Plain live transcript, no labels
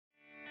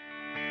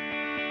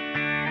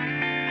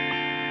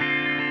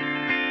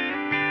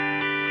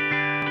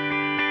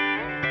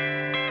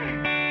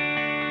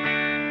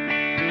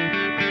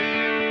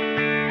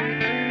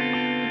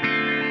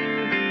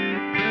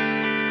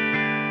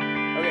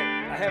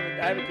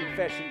have a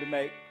confession to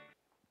make.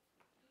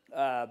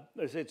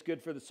 It's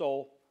good for the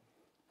soul.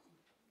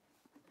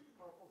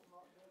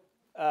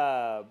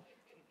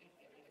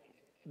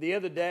 The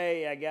other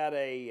day I got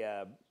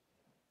a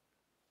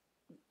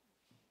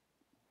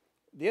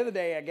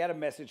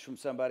message from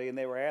somebody, and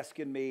they were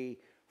asking me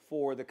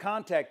for the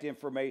contact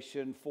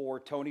information for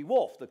Tony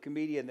Wolf, the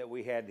comedian that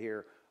we had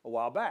here a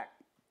while back.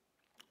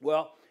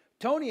 Well,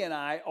 Tony and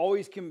I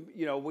always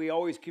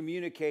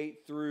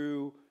communicate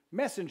through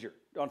Messenger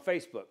on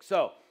Facebook.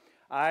 So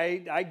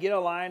I get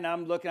online,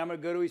 I'm going to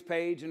go to his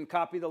page and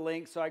copy the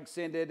link so I can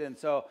send it. And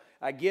so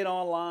I get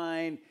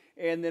online,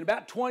 and then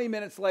about 20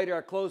 minutes later,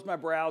 I closed my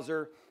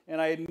browser, and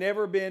I had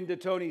never been to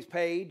Tony's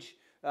page.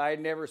 I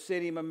had never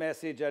sent him a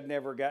message. I'd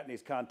never gotten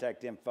his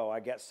contact info. I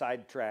got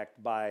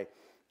sidetracked by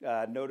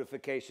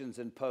notifications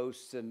and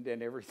posts and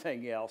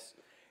everything else.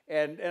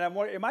 And I'm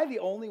wondering, am I the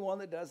only one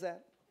that does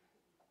that?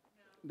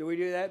 No. Do we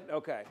do that?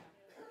 Okay.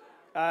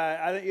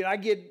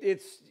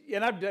 It's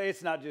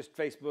not just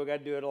Facebook. I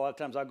do it a lot of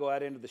times. I'll go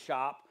out into the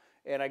shop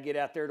and I get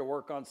out there to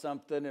work on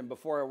something. And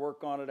before I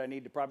work on it, I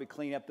need to probably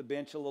clean up the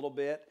bench a little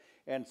bit.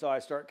 And so I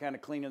start kind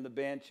of cleaning the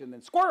bench, and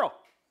then squirrel,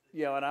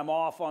 and I'm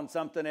off on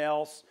something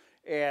else.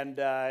 And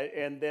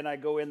then I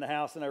go in the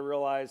house and I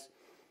realize,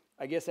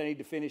 I guess I need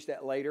to finish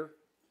that later.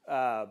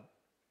 But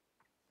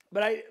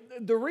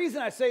the reason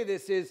I say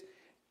this is,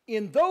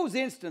 in those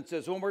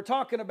instances when we're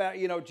talking about,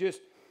 get on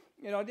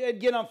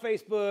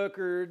Facebook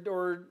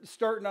or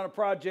starting on a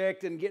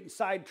project and getting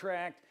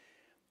sidetracked,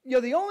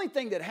 the only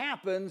thing that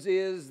happens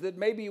is that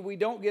maybe we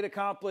don't get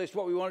accomplished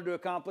what we wanted to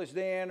accomplish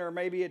then, or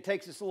maybe it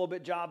takes us a little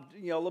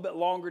bit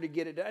longer to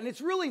get it done. And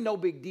it's really no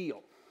big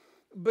deal.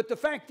 But the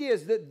fact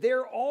is that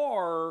there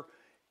are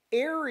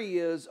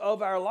areas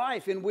of our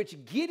life in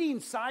which getting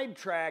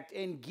sidetracked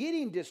and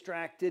getting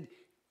distracted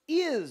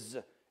is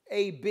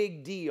a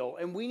big deal.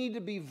 And we need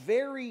to be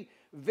very,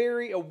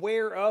 very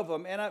aware of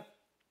them. And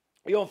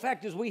in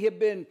fact, as we have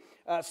been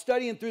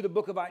studying through the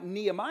book of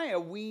Nehemiah,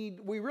 we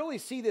really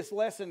see this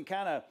lesson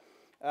kind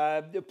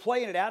of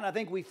playing it out. And I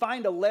think we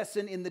find a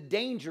lesson in the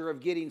danger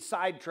of getting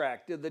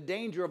sidetracked, the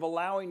danger of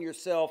allowing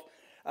yourself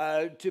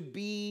to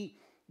be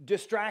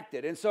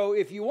distracted. And so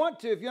if you want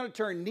to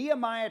turn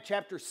Nehemiah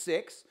chapter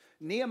 6,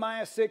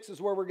 Nehemiah 6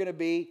 is where we're going to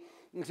be.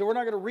 And so we're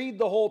not going to read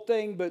the whole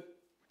thing, but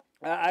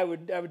I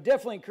would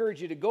definitely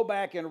encourage you to go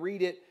back and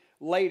read it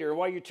later.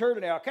 While you're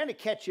turning it, I'll kind of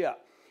catch you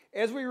up.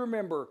 As we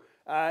remember,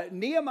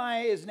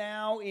 Nehemiah is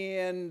now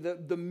in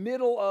the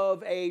middle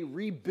of a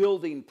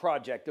rebuilding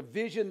project, a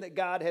vision that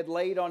God had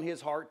laid on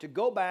his heart to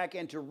go back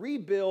and to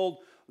rebuild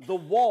the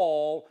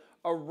wall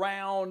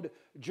around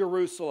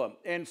Jerusalem.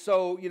 And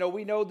so,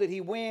 we know that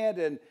he went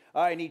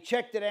and he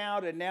checked it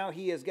out, and now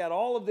he has got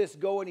all of this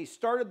going. He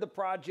started the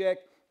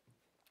project.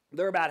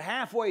 They're about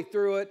halfway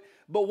through it.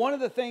 But one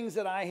of the things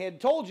that I had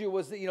told you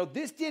was that,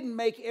 this didn't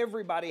make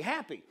everybody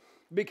happy,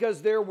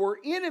 because there were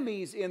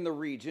enemies in the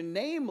region,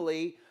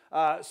 namely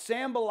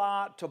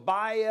Sanballat,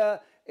 Tobiah,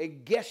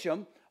 and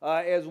Geshem,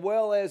 as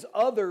well as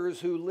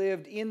others who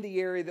lived in the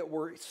area that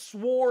were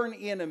sworn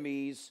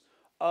enemies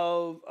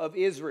of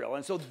Israel.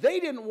 And so they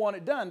didn't want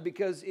it done,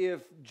 because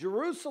if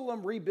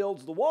Jerusalem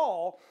rebuilds the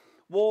wall,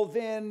 well,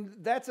 then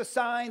that's a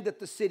sign that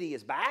the city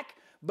is back.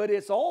 But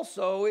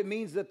it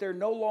means that they're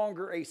no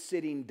longer a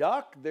sitting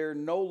duck. They're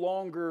no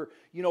longer,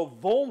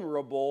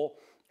 vulnerable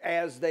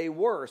as they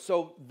were.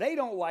 So they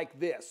don't like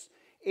this.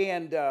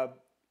 And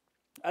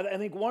I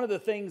think one of the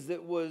things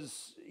that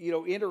was,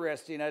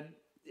 interesting,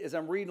 as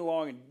I'm reading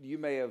along, and you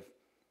may have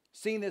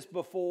seen this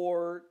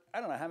before. I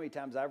don't know how many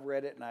times I've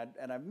read it,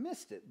 and I've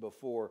missed it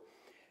before.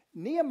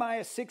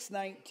 Nehemiah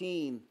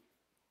 6:19,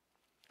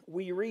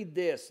 we read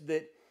this,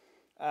 that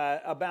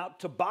about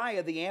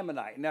Tobiah the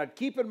Ammonite. Now,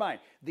 keep in mind,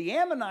 the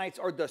Ammonites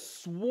are the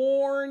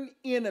sworn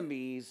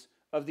enemies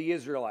of the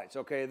Israelites,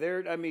 okay?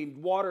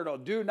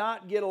 Do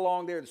not get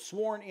along. They're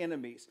sworn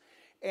enemies.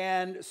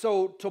 And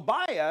so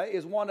Tobiah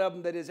is one of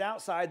them that is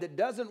outside, that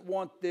doesn't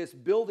want this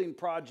building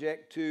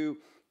project to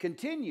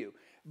continue.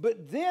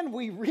 But then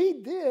we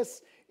read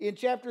this in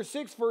chapter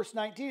 6, verse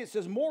 19. It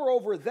says,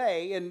 moreover,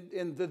 they,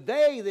 and the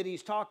they that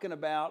he's talking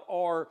about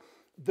are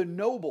the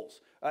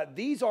nobles.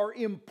 These are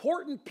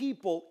important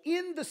people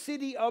in the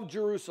city of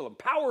Jerusalem,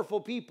 powerful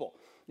people.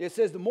 It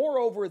says,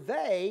 moreover,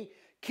 they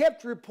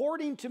kept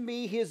reporting to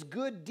me his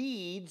good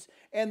deeds,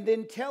 and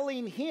then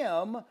telling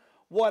him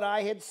what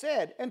I had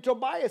said. And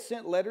Tobiah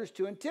sent letters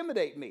to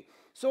intimidate me.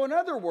 So in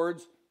other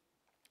words,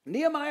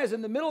 Nehemiah's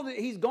in the middle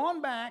he's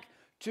gone back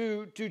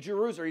to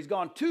Jerusalem. He's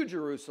gone to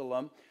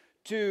Jerusalem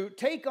to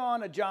take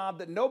on a job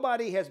that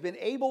nobody has been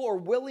able or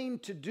willing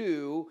to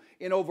do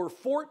in over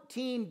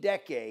 14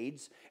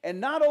 decades. And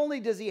not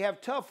only does he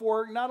have tough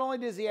work, not only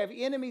does he have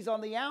enemies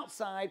on the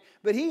outside,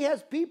 but he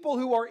has people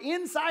who are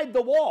inside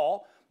the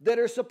wall that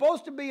are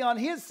supposed to be on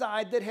his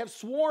side that have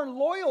sworn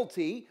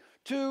loyalty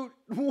to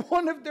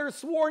one of their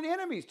sworn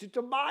enemies, to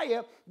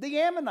Tobiah the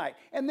Ammonite.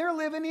 And they're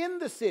living in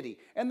the city,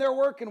 and they're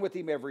working with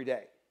him every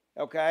day.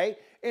 Okay?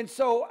 And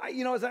so,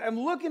 as I'm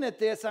looking at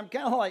this, I'm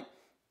kind of like,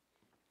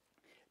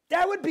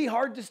 that would be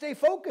hard to stay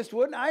focused,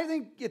 wouldn't it? I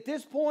think at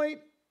this point,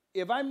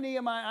 if I'm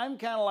Nehemiah, I'm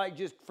kind of like,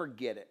 just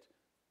forget it.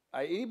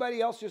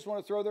 Anybody else just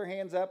want to throw their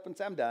hands up and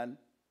say, I'm done?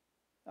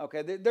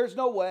 Okay, there's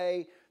no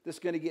way this is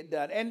going to get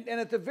done. And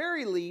at the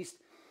very least,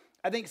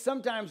 I think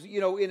sometimes,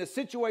 in a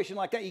situation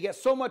like that, you get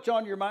so much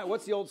on your mind.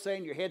 What's the old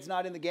saying? Your head's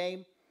not in the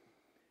game.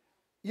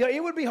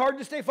 It would be hard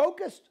to stay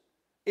focused.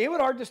 It would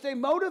be hard to stay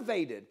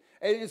motivated.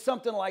 And it's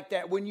something like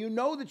that when you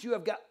know that you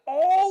have got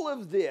all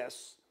of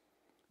this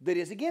that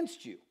is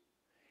against you.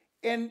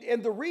 And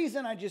the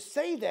reason I just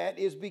say that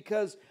is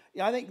because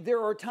I think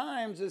there are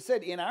times, as I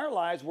said, in our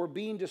lives where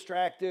being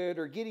distracted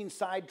or getting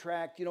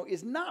sidetracked,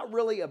 is not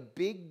really a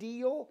big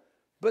deal,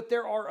 but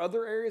there are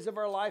other areas of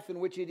our life in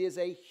which it is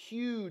a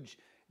huge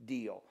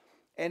deal.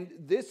 And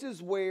this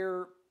is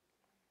where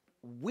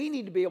we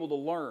need to be able to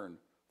learn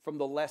from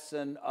the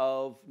lesson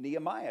of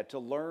Nehemiah, to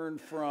learn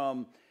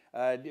from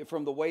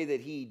the way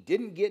that he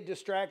didn't get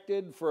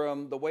distracted,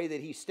 from the way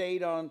that he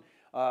stayed on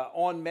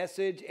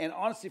message, and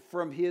honestly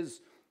from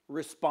his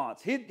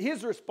response.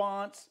 His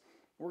response,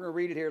 we're going to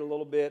read it here in a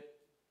little bit.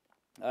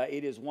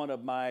 It is one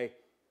of my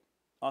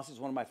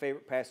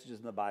favorite passages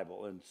in the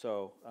Bible, and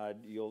so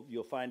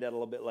you'll find out a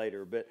little bit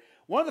later. But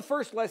one of the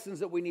first lessons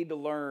that we need to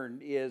learn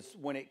is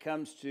when it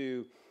comes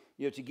to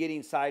to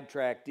getting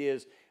sidetracked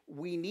is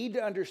we need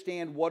to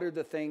understand what are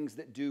the things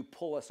that do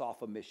pull us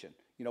off a mission.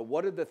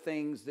 What are the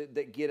things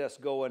that get us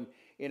going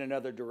in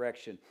another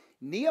direction?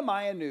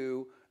 Nehemiah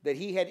knew that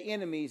he had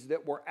enemies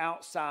that were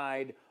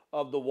outside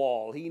of the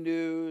wall. He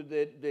knew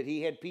that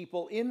he had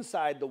people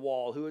inside the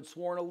wall who had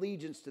sworn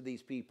allegiance to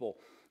these people.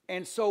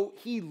 And so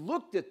he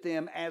looked at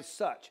them as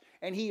such.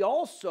 And he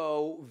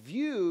also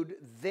viewed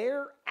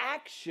their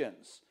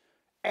actions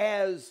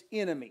as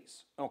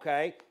enemies,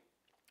 okay?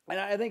 And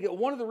I think that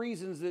one of the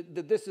reasons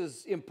that this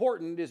is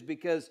important is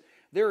because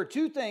there are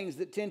two things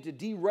that tend to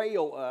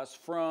derail us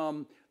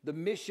from the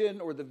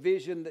mission or the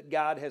vision that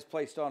God has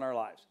placed on our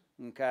lives,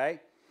 okay?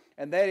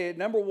 And that is,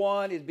 number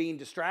one is being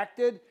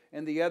distracted,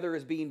 and the other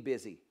is being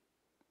busy.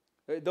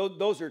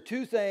 Those are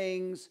two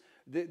things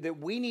that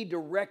we need to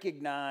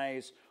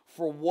recognize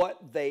for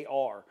what they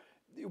are.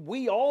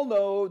 We all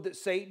know that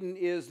Satan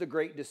is the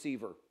great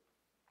deceiver.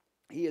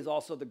 He is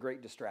also the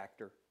great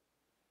distractor.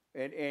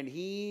 And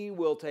he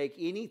will take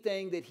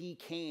anything that he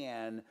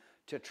can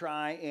to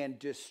try and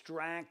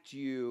distract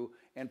you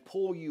and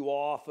pull you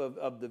off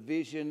of the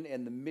vision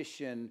and the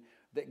mission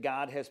that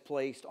God has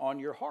placed on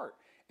your heart.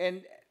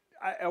 And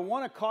I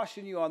want to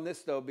caution you on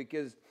this, though,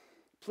 because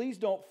please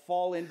don't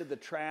fall into the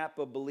trap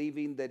of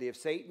believing that if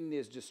Satan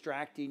is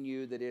distracting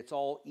you, that it's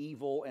all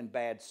evil and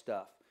bad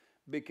stuff,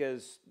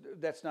 because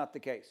that's not the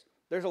case.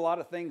 There's a lot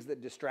of things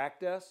that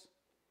distract us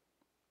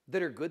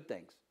that are good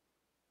things,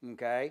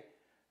 okay?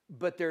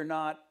 But they're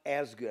not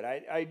as good.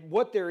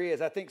 What there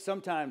is, I think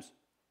sometimes,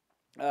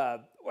 think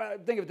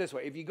of it this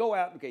way. If you go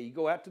out, you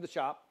go out to the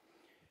shop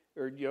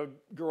or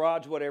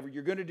garage, whatever,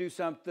 you're going to do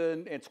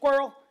something, and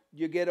squirrel,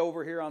 you get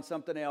over here on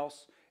something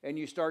else, and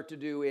you start to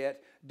do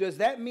it. Does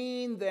that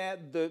mean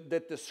that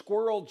the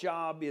squirrel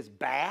job is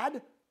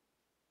bad?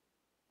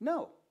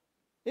 No.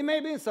 It may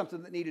have been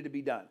something that needed to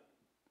be done.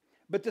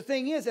 But the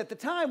thing is, at the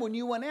time when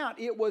you went out,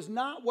 it was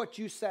not what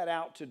you set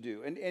out to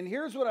do. And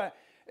here is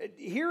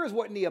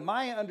what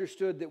Nehemiah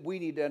understood that we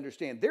need to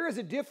understand. There is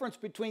a difference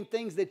between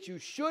things that you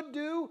should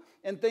do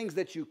and things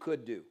that you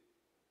could do.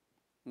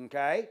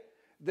 Okay?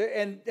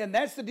 And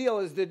that's the deal,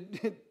 is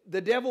that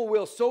the devil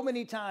will so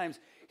many times,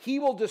 he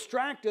will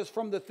distract us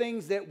from the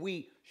things that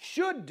we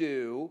should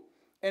do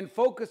and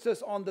focus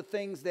us on the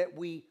things that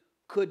we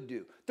could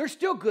do. They're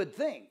still good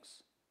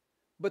things,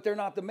 but they're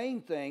not the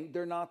main thing.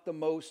 They're not the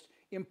most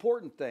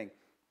important thing.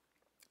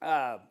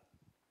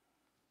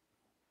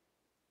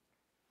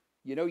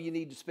 You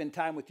need to spend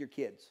time with your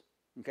kids.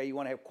 Okay, you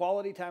want to have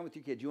quality time with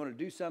your kids. You want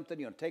to do something.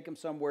 You want to take them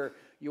somewhere.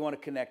 You want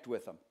to connect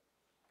with them.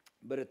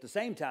 But at the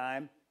same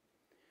time,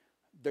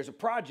 there's a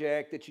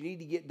project that you need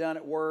to get done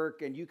at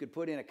work, and you could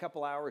put in a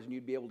couple hours and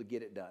you'd be able to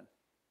get it done.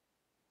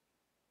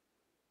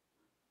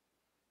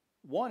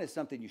 One is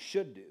something you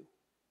should do.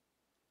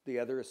 The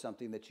other is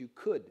something that you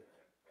could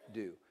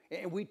do.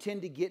 And we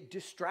tend to get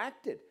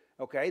distracted,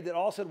 okay? That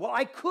all of a sudden, well,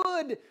 I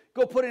could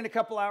go put in a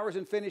couple hours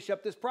and finish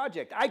up this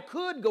project. I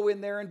could go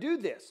in there and do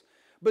this.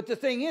 But the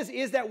thing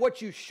is that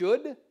what you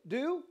should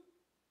do?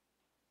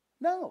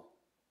 No.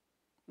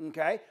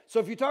 Okay? So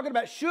if you're talking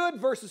about should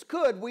versus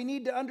could, we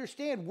need to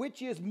understand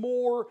which is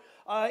more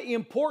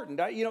important.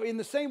 In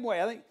the same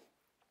way, I think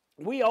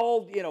we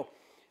all,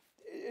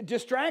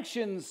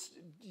 distractions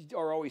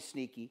are always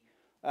sneaky.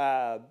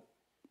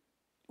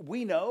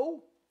 We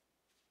know,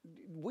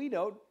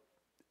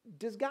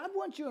 does God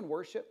want you in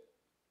worship?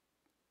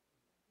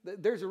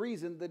 There's a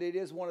reason that it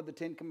is one of the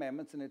 10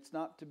 Commandments, and it's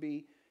not to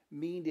be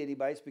mean to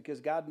anybody. It's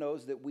because God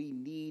knows that we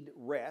need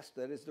rest.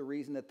 That is the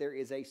reason that there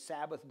is a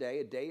Sabbath day,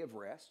 a day of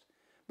rest.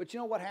 But you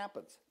know what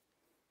happens?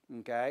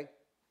 Okay?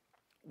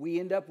 we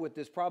end up with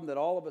this problem that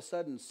all of a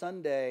sudden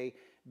Sunday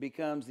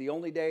becomes the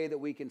only day that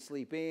we can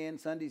sleep in.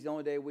 Sunday's the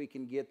only day we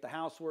can get the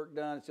housework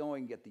done. It's the only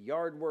way we can get the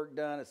yard work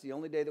done. It's the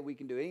only day that we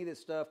can do any of this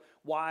stuff.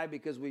 Why?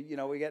 Because we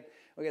got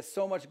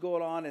so much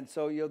going on, and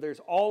so there's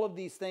all of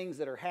these things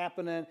that are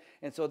happening,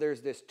 and so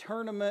there's this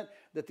tournament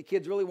that the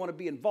kids really want to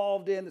be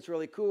involved in that's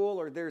really cool,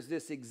 or there's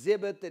this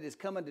exhibit that is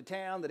coming to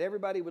town that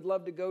everybody would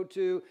love to go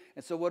to,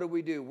 and so what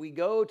do? We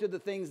go to the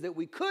things that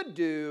we could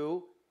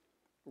do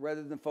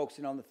rather than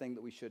focusing on the thing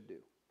that we should do.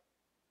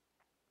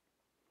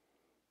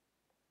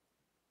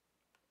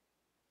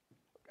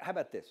 How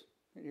about this?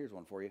 Here's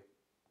one for you.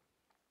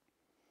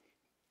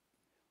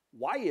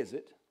 Why is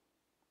it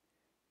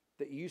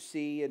that you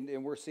see,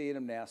 and we're seeing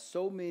them now,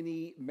 so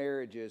many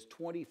marriages,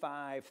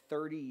 25,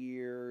 30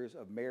 years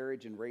of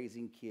marriage and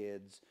raising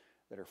kids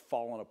that are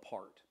falling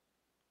apart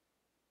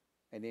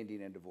and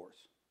ending in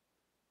divorce?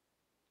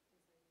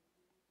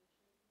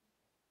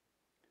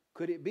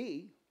 Could it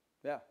be?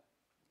 Yeah.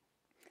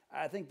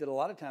 I think that a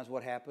lot of times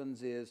what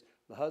happens is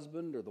the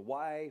husband or the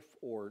wife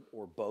or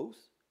both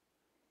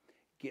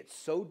get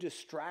so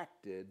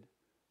distracted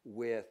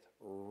with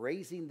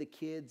raising the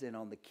kids and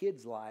on the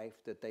kids' life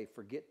that they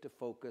forget to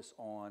focus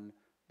on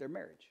their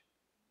marriage.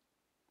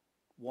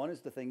 One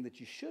is the thing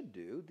that you should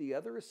do. The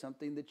other is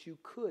something that you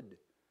could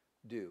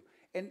do.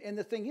 And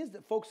the thing is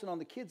that focusing on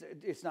the kids,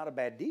 it's not a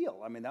bad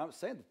deal. I mean, I'm not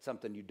saying it's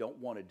something you don't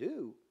want to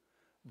do,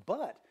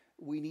 but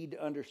we need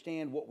to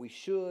understand what we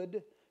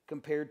should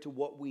compared to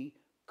what we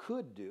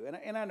could do.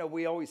 And I know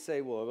we always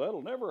say, well,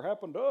 that'll never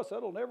happen to us.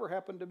 That'll never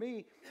happen to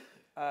me.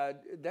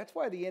 That's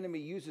why the enemy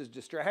uses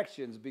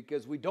distractions,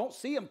 because we don't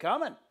see them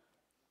coming.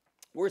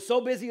 We're so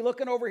busy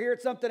looking over here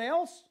at something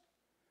else,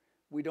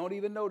 we don't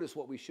even notice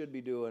what we should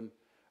be doing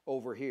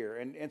over here.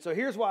 And so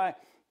here's why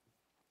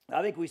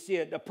I think we see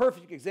a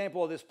perfect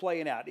example of this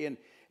playing out. In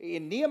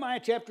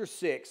Nehemiah chapter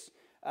 6,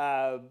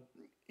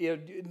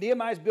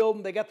 Nehemiah's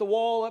building, they got the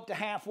wall up to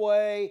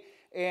halfway,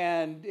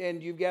 and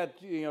you've got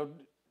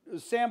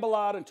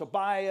Sanballat and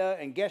Tobiah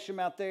and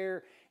Geshem out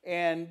there.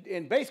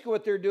 And basically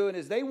what they're doing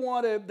is they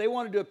want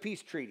to do a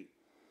peace treaty.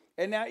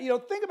 And now,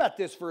 think about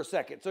this for a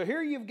second. So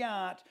here you've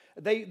got,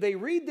 they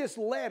read this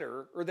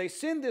letter, or they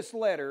send this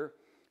letter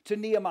to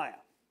Nehemiah.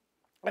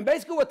 And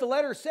basically what the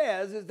letter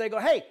says is they go,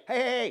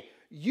 hey,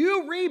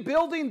 you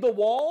rebuilding the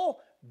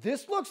wall,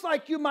 this looks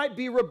like you might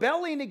be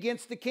rebelling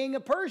against the king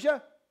of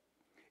Persia.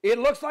 It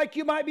looks like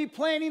you might be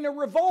planning a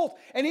revolt,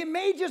 and it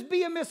may just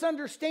be a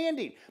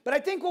misunderstanding. But I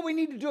think what we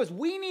need to do is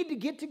we need to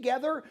get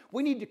together,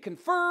 we need to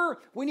confer,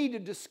 we need to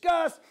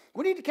discuss,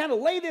 we need to kind of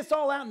lay this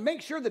all out and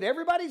make sure that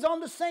everybody's on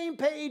the same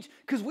page,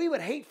 because we would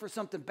hate for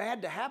something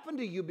bad to happen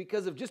to you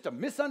because of just a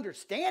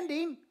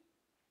misunderstanding.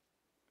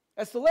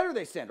 That's the letter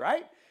they send,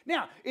 right?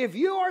 Now, if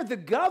you are the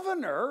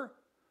governor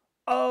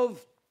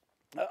of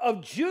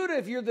Judah,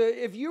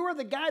 if you are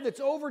the guy that's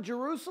over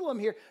Jerusalem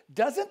here,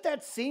 doesn't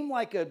that seem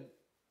like a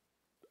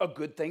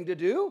good thing to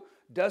do?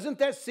 Doesn't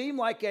that seem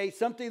like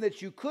something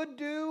that you could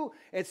do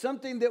and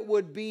something that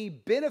would be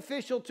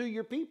beneficial to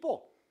your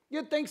people?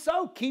 You'd think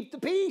so. Keep the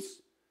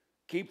peace.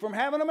 Keep from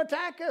having them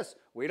attack us.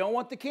 We don't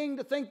want the king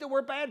to think that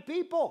we're bad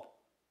people.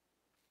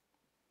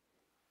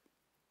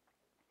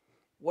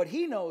 What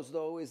he knows,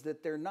 though, is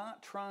that they're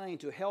not trying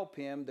to help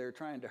him. They're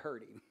trying to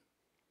hurt him.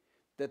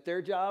 That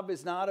their job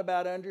is not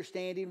about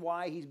understanding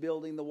why he's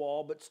building the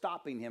wall, but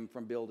stopping him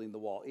from building the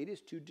wall. It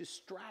is to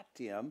distract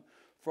him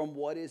from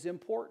what is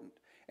important.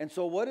 And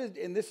so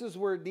and this is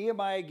where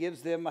Nehemiah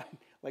gives them,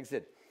 like I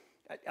said,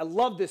 I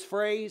love this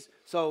phrase.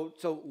 So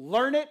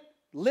learn it,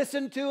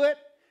 listen to it.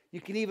 You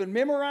can even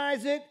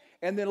memorize it.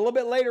 And then a little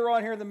bit later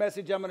on here in the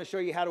message, I'm going to show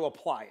you how to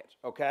apply it,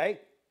 okay?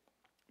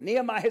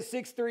 Nehemiah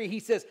 6:3, he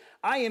says,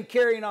 I am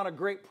carrying on a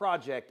great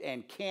project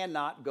and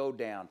cannot go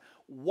down.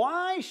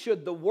 Why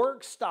should the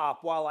work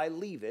stop while I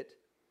leave it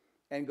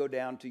and go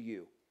down to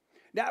you?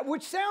 Now,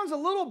 which sounds a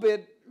little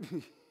bit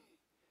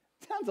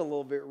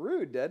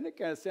rude, doesn't it?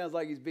 Kind of sounds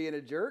like he's being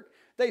a jerk.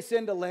 They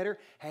send a letter.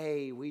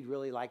 Hey, we'd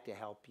really like to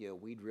help you.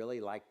 We'd really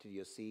like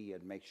to see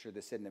and make sure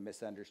this isn't a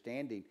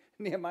misunderstanding.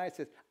 Nehemiah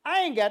says,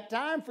 I ain't got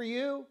time for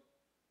you.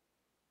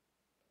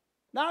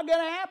 Not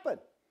going to happen.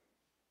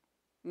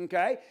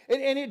 Okay?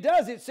 And it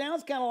does. It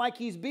sounds kind of like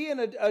he's being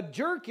a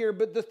jerk here,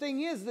 but the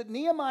thing is that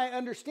Nehemiah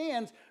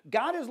understands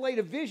God has laid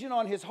a vision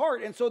on his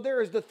heart, and so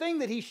there is the thing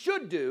that he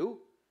should do,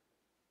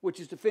 which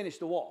is to finish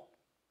the wall.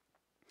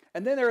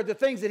 And then there are the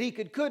things that he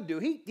could do.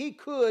 He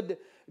could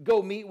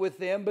go meet with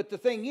them, but the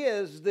thing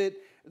is that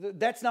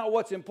that's not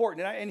what's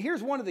important. And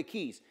here's one of the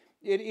keys.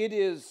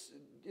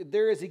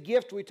 There is a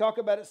gift, we talk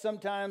about it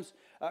sometimes,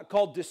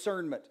 called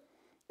discernment.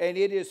 And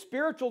it is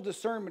spiritual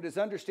discernment, is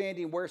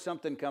understanding where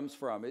something comes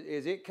from.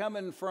 Is it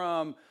coming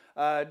from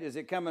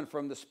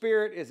the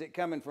Spirit? Is it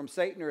coming from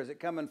Satan? Or is it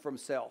coming from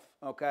self?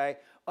 Okay?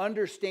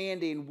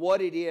 Understanding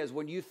what it is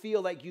when you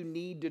feel like you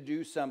need to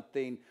do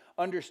something,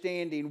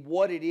 understanding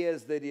what it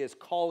is that is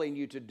calling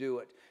you to do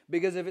it.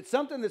 Because if it's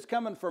something that's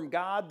coming from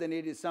God, then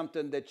it is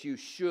something that you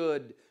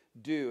should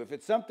do. If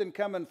it's something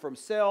coming from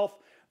self,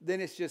 then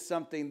it's just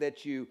something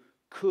that you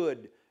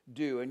could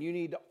do. And you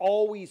need to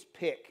always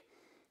pick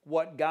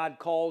what God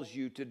calls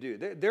you to do.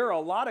 There are a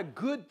lot of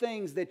good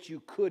things that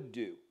you could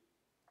do.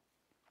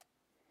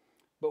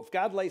 But if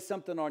God lays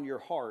something on your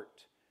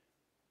heart,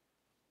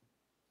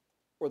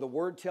 or the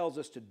Word tells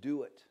us to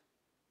do it,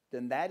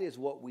 then that is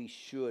what we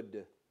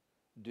should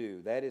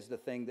do. That is the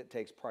thing that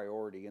takes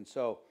priority. And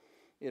so,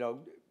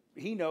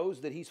 he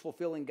knows that he's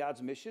fulfilling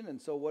God's mission,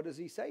 and so what does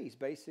he say? He's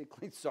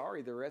basically,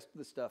 sorry, the rest of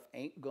the stuff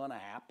ain't going to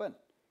happen,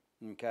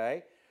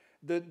 okay?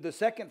 The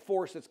second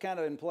force that's kind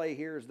of in play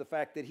here is the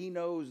fact that he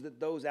knows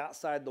that those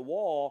outside the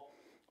wall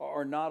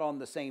are not on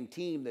the same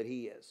team that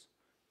he is,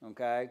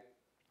 okay?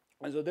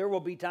 And so there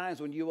will be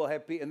times when you will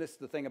have people, and this is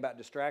the thing about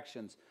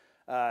distractions,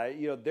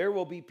 there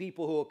will be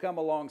people who will come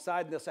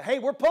alongside and they'll say, hey,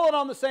 we're pulling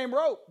on the same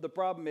rope. The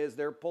problem is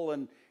they're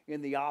pulling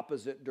in the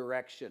opposite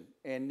direction,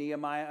 and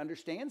Nehemiah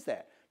understands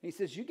that. He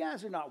says, you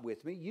guys are not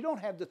with me. You don't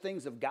have the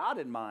things of God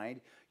in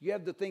mind. You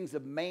have the things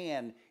of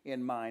man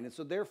in mind. And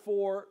so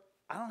therefore,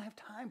 I don't have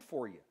time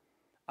for you.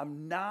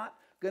 I'm not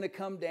going to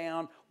come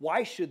down.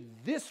 Why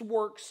should this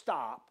work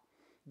stop,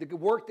 the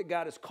work that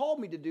God has called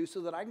me to do,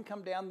 so that I can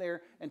come down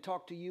there and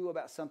talk to you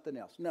about something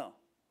else? No,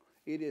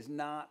 it is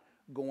not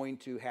going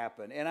to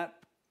happen. And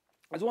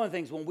that's one of the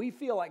things, when we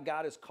feel like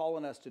God is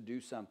calling us to do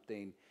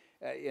something,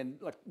 and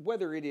like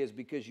whether it is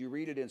because you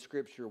read it in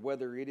Scripture,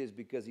 whether it is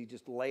because He's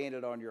just laying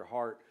it on your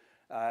heart,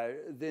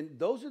 then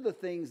those are the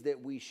things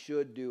that we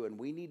should do, and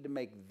we need to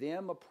make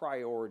them a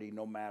priority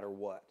no matter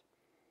what.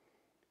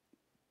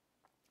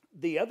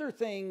 The other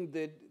thing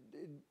that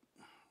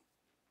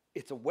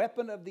it's a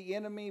weapon of the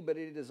enemy, but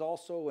it is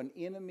also an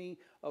enemy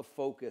of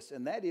focus,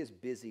 and that is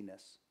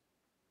busyness.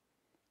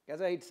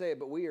 Guys, I hate to say it,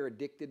 but we are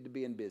addicted to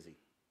being busy.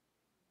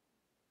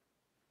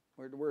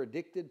 We're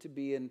addicted to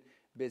being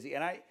busy,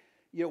 and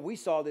we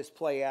saw this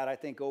play out, I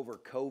think, over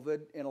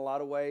COVID in a lot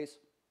of ways.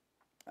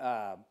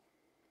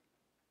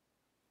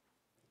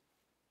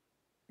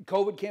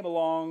 COVID came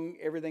along,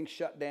 everything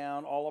shut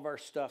down, all of our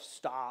stuff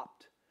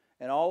stopped,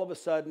 and all of a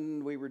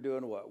sudden we were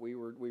doing what? We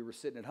were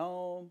sitting at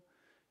home,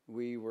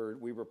 we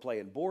were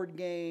playing board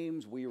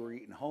games, we were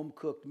eating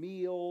home-cooked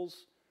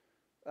meals.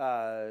 We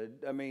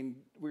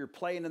were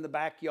playing in the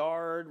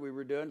backyard, we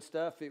were doing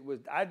stuff.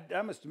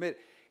 I must admit,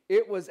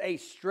 it was a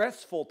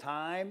stressful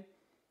time.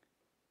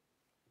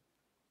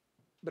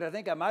 But I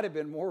think I might have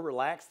been more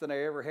relaxed than I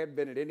ever had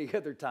been at any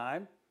other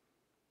time.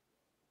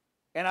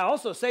 And I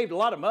also saved a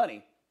lot of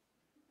money.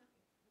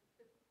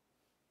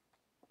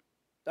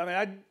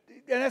 And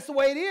that's the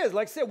way it is.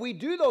 Like I said, we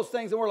do those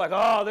things and we're like,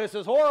 oh, this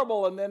is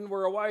horrible. And then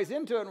we're a wise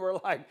into it and we're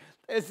like,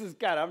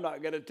 I'm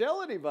not going to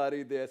tell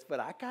anybody this,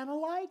 but I kind of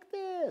like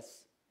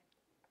this.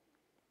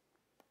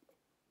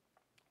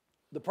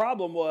 The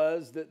problem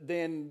was that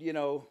then,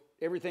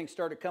 everything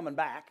started coming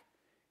back.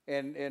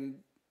 And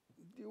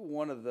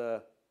one of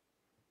the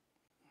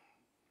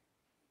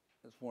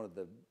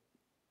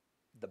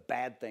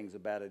bad things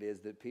about it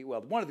is that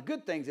one of the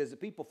good things is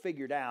that people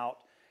figured out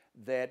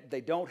that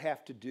they don't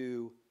have to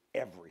do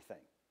everything,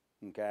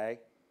 okay?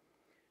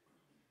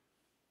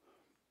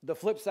 The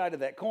flip side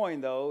of that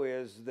coin, though,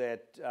 is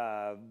that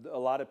a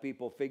lot of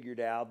people figured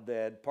out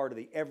that part of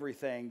the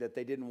everything that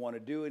they didn't want to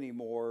do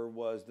anymore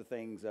was the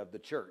things of the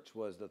church,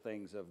 was the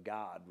things of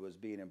God, was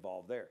being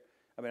involved there.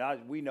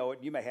 We know it.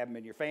 You may have them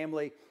in your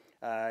family.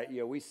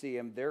 We see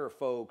them. There are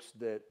folks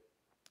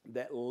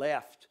that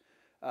left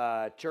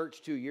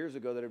church 2 years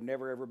ago that have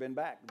never ever been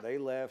back. They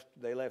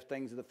left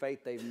things of the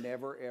faith. They've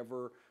never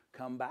ever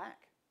come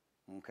back.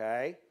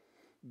 Okay,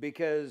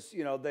 because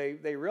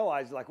they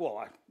realized I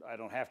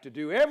don't have to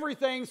do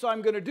everything, so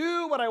I'm going to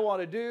do what I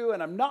want to do,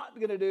 and I'm not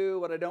going to do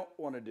what I don't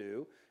want to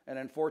do. And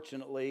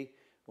unfortunately,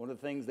 one of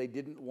the things they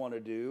didn't want to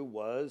do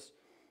was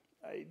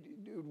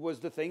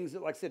the things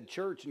that, like I said,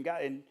 church and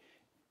God. And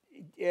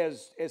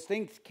as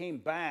things came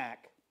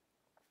back,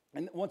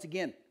 and once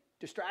again,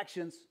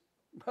 distractions.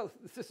 Well,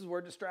 this is where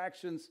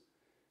distractions.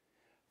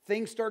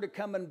 Things started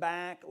coming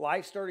back.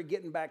 Life started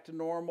getting back to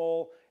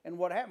normal. And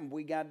what happened?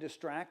 We got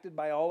distracted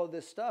by all of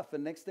this stuff.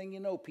 And next thing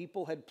you know,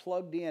 people had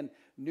plugged in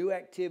new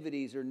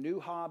activities or new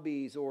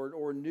hobbies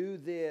or new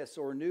this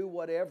or new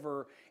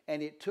whatever.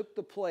 And it took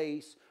the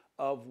place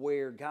of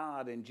where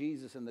God and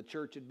Jesus and the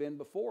church had been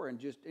before. And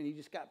he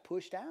just got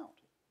pushed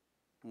out.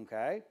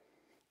 Okay?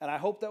 And I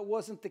hope that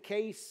wasn't the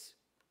case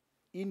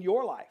in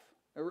your life.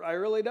 I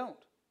really don't.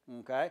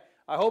 Okay?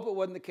 I hope it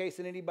wasn't the case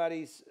in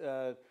anybody's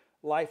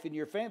life in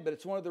your family, but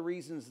it's one of the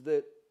reasons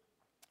that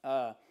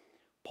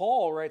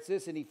Paul writes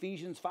this in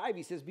Ephesians 5.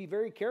 He says, be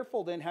very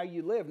careful then how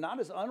you live,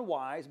 not as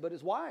unwise, but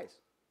as wise,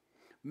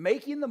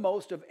 making the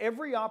most of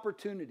every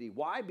opportunity.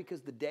 Why?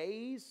 Because the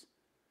days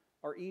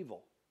are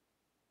evil.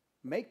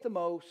 Make the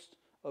most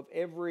of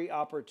every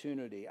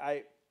opportunity.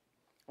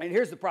 And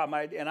here's the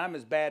problem, and I'm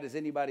as bad as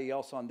anybody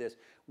else on this.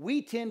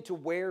 We tend to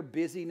wear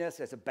busyness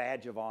as a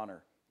badge of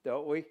honor,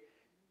 don't we?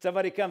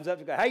 Somebody comes up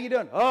and goes, how you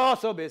doing? Oh,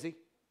 so busy.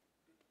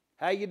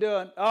 How you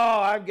doing? Oh,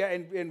 I've got,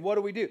 and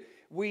what do?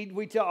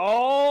 We tell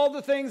all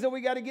the things that we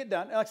got to get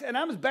done. And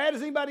I'm as bad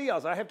as anybody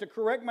else. I have to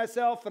correct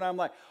myself, and I'm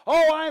like,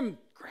 oh, I'm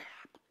crap.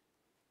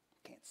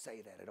 Can't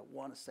say that. I don't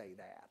want to say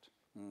that.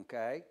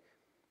 Okay?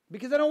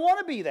 Because I don't want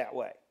to be that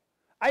way.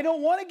 I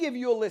don't want to give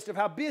you a list of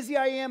how busy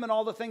I am and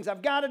all the things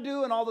I've got to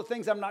do and all the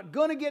things I'm not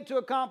going to get to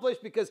accomplish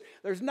because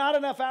there's not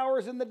enough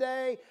hours in the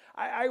day.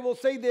 I will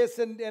say this,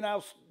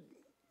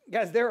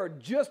 guys, there are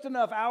just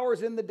enough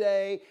hours in the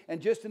day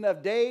and just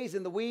enough days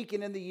in the week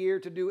and in the year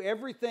to do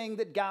everything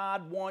that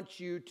God wants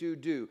you to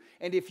do.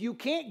 And if you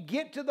can't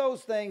get to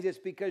those things, it's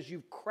because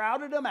you've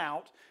crowded them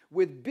out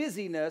with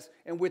busyness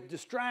and with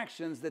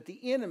distractions that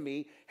the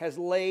enemy has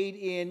laid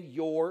in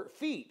your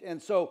feet.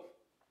 And so,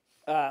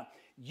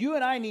 you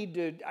and I need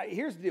to,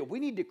 here's the deal, we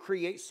need to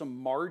create some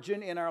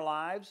margin in our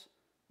lives.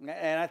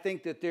 And I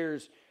think that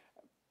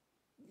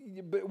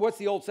what's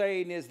the old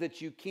saying is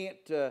that you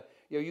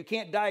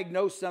can't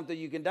diagnose something.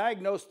 You can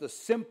diagnose the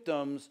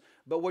symptoms,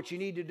 but what you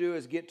need to do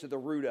is get to the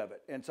root of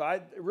it. And so I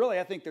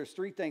think there's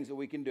three things that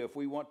we can do if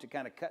we want to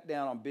kind of cut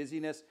down on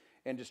busyness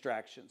and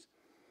distractions.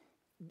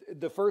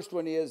 The first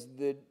one is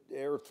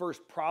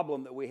first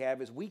problem that we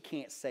have is we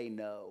can't say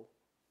no.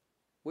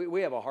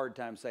 We have a hard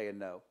time saying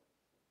no.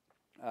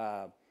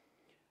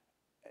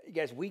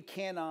 Guys, we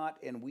cannot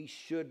and we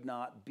should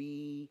not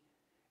be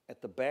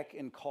at the beck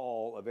and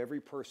call of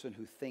every person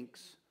who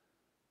thinks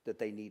that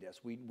they need us.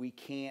 We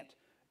can't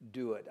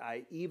do it.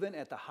 Even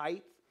at the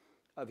height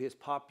of his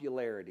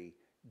popularity,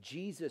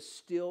 Jesus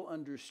still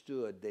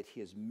understood that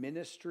his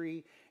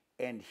ministry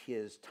and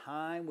his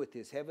time with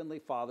his heavenly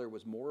Father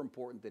was more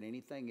important than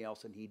anything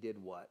else, and he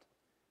did what?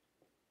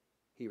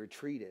 He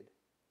retreated,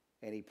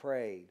 and he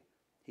prayed.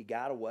 He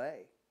got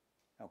away.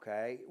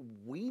 Okay,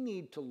 we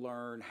need to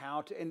learn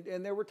how to,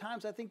 and there were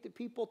times I think that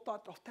people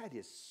thought, oh, that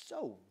is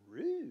so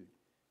rude.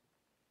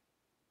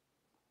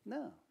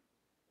 No.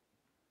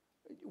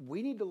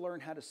 We need to learn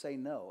how to say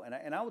no.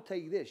 And I will tell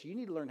you this, you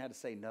need to learn how to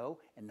say no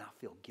and not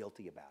feel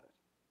guilty about it.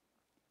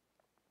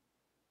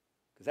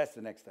 Because that's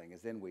the next thing,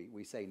 is then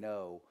we say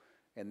no,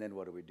 and then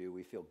what do?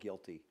 We feel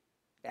guilty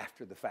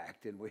after the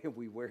fact, and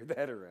we wear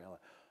that around.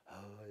 Like,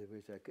 oh, I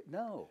wish I could.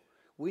 No.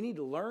 We need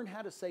to learn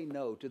how to say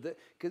no to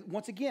because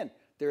once again,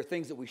 there are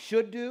things that we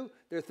should do,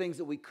 there are things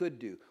that we could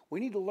do. We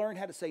need to learn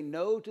how to say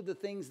no to the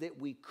things that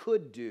we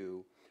could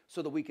do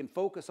so that we can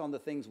focus on the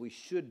things we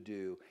should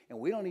do, and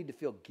we don't need to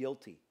feel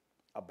guilty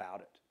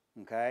about it,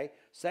 okay?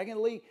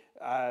 Secondly,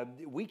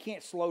 we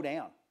can't slow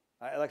down.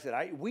 Like I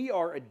said, we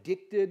are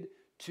addicted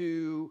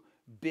to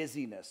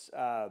busyness.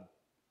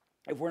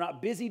 If we're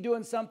not busy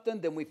doing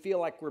something, then we feel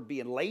like we're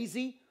being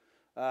lazy.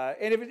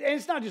 And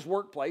it's not just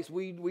workplace.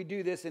 We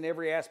do this in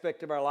every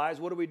aspect of our lives.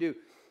 What do?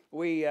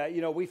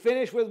 We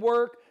finish with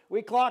work,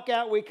 we clock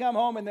out, we come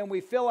home, and then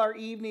we fill our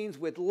evenings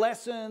with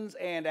lessons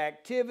and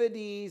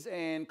activities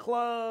and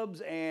clubs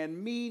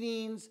and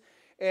meetings.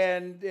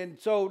 And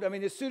so, I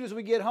mean, as soon as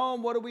we get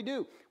home, what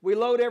do? We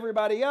load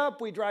everybody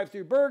up. We drive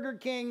through Burger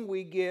King.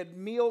 We get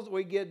meals.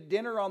 We get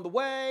dinner on the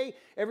way.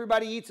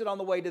 Everybody eats it on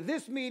the way to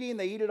this meeting.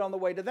 They eat it on the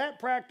way to that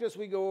practice.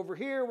 We go over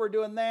here. We're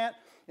doing that.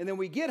 And then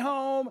we get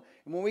home.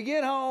 And when we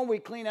get home, we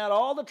clean out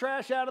all the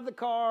trash out of the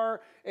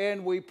car.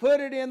 And we put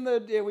it in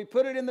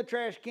the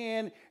trash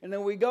can. And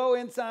then we go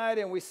inside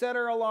and we set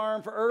our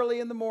alarm for early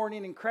in the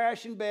morning and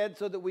crash in bed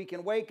so that we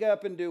can wake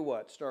up and do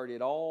what? Start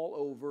it all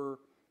over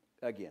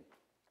again.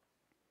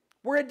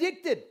 We're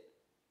addicted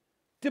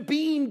to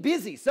being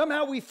busy.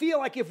 Somehow we feel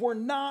like if we're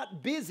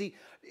not busy,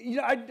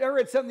 I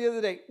read something the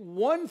other day,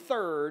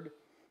 1/3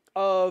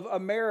 of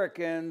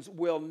Americans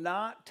will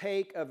not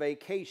take a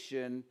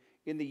vacation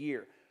in the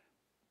year.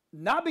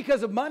 Not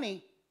because of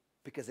money,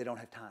 because they don't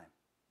have time.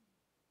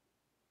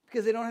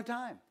 Because they don't have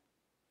time.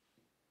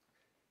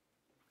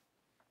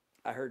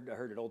 I heard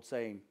an old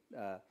saying,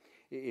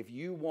 if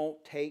you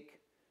won't take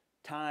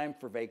time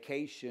for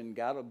vacation,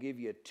 God will give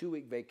you a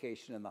 2-week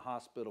vacation in the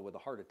hospital with a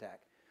heart attack.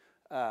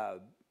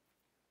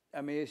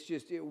 I mean, it's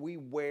just, we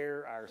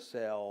wear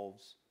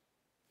ourselves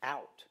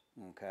out,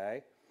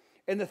 okay?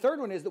 And the third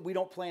one is that we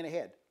don't plan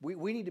ahead.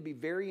 We need to be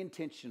very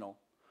intentional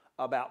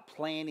about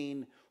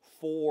planning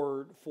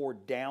for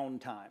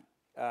downtime.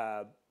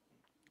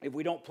 If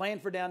we don't plan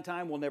for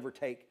downtime, we'll never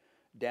take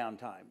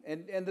downtime.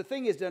 And the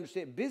thing is to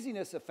understand,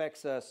 busyness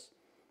affects us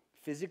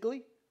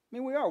physically. I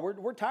mean,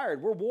 we're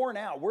tired, we're worn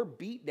out, we're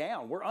beat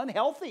down, we're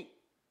unhealthy,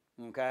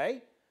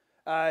 okay?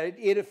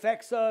 It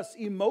affects us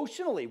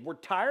emotionally. We're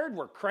tired,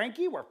 we're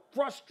cranky, we're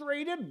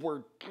frustrated,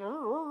 we're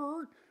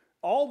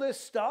all this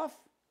stuff,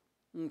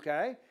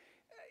 okay?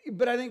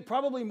 But I think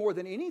probably more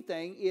than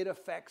anything, it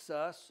affects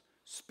us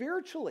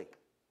spiritually.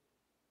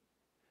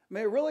 I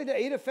mean,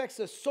 it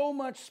affects us so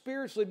much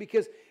spiritually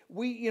because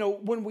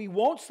when we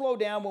won't slow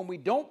down, when we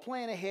don't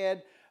plan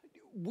ahead,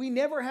 we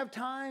never have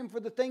time for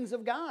the things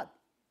of God.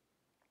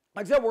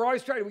 Like I said, we're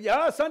always trying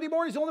to, Sunday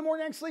morning's the only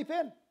morning I can sleep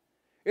in.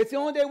 It's the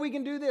only day we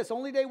can do this,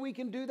 only day we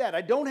can do that.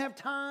 I don't have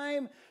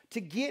time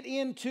to get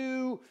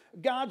into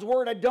God's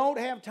Word. I don't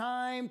have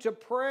time to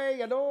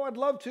pray. I'd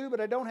love to, but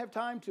I don't have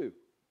time to.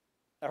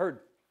 I heard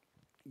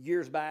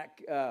years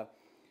back,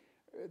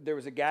 there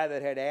was a guy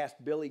that had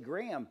asked Billy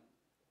Graham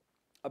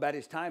about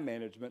his time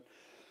management.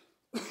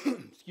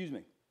 Excuse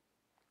me.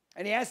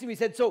 And he asked him, he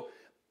said, so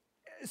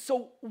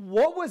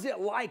what was it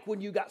like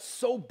when you got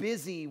so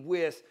busy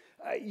with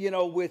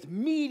with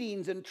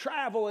meetings and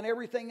travel and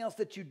everything else,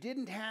 that you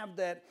didn't have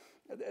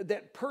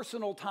that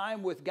personal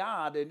time with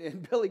God.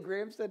 And Billy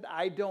Graham said,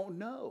 I don't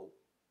know.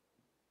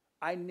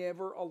 I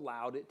never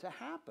allowed it to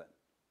happen.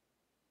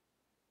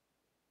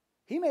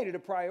 He made it a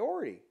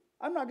priority.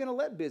 I'm not going to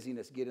let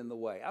busyness get in the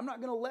way. I'm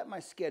not going to let my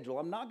schedule,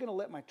 I'm not going to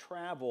let my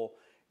travel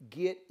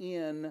get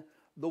in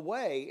the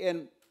way.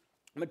 And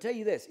I'm going to tell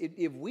you this,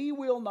 if we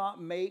will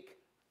not make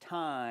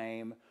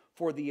time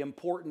for the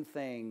important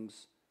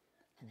things,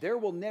 there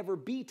will never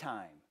be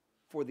time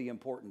for the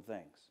important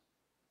things.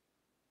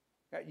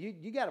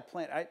 You got to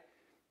plan.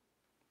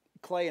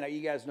 Clay and I,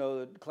 you guys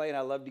know that Clay and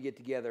I love to get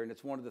together, and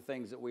it's one of the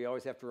things that we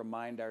always have to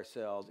remind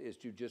ourselves is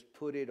to just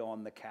put it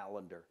on the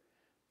calendar.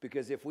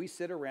 Because if we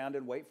sit around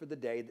and wait for the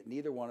day that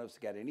neither one of us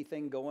got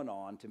anything going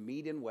on to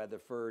meet in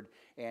Weatherford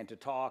and to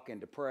talk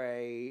and to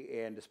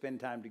pray and to spend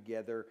time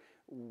together,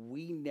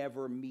 we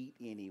never meet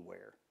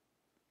anywhere.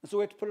 And so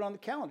we have to put it on the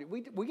calendar.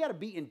 We got to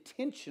be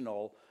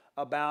intentional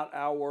about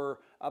our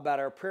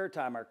prayer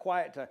time, our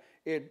quiet time.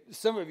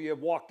 Some of you have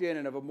walked in,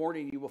 and of a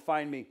morning you will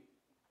find me.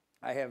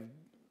 I've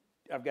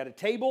got a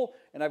table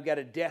and I've got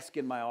a desk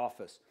in my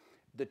office.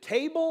 The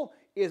table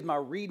is my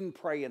read and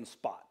pray and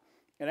spot.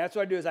 And that's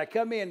what I do is I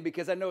come in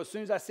because I know as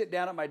soon as I sit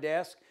down at my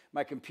desk,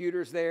 my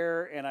computer's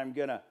there and I'm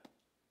going to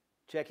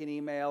check an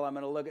email, I'm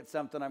going to look at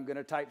something, I'm going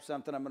to type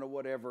something, I'm going to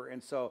whatever.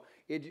 And so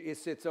it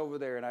sits over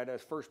there, and the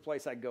first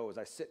place I go is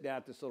I sit down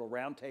at this little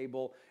round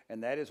table,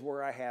 and that is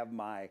where I have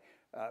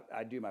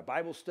I do my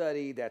Bible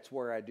study, that's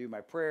where I do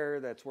my prayer,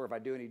 that's where if I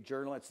do any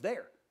journal, it's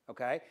there,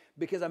 okay?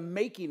 Because I'm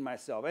making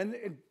myself,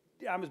 and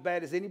I'm as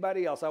bad as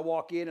anybody else. I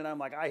walk in and I'm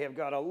like, I have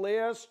got a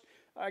list.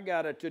 I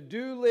got a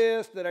to-do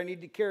list that I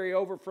need to carry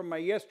over from my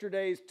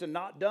yesterday's to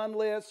not done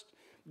list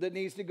that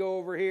needs to go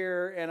over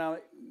here. And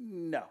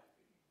no,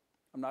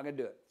 I'm not going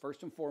to do it.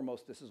 First and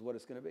foremost, this is what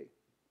it's going to be.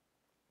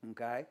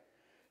 Okay?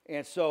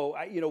 And so,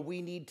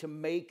 we need to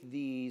make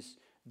these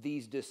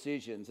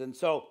decisions. And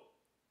so,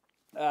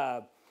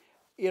 as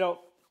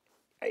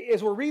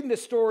we're reading the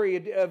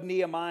story of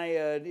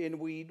Nehemiah and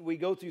we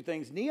go through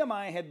things,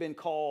 Nehemiah had been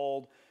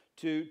called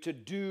to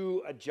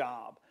do a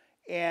job.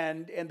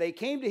 And they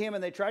came to him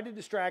and they tried to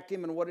distract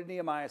him. And what did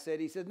Nehemiah say?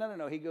 He said,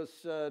 no. He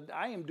goes,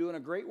 I am doing a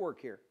great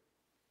work here.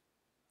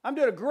 I'm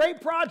doing a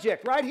great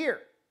project right here.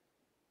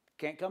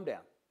 Can't come down.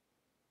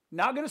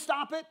 Not going to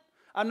stop it.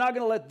 I'm not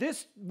going to let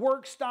this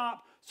work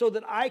stop so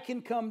that I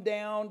can come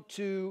down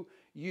to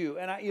you.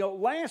 And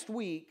last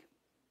week,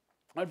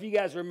 I don't know if you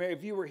guys remember,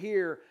 if you were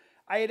here,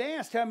 I had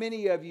asked how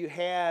many of you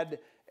had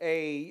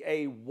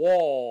a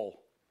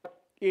wall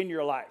in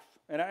your life.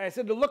 And I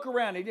said to look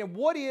around, and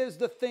what is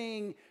the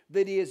thing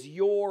that is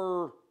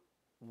your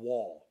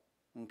wall,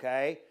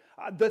 okay?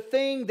 The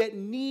thing that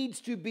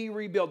needs to be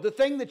rebuilt, the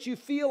thing that you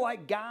feel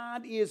like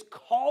God is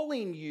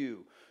calling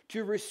you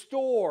to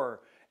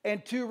restore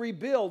and to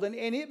rebuild. And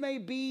it may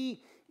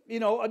be,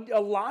 a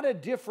lot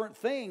of different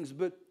things,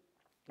 but,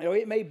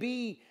 it may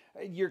be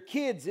your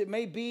kids, it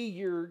may be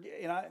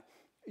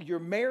your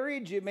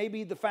marriage, it may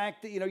be the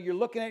fact that, you're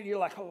looking at it and you're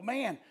like, oh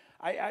man,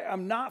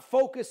 I'm not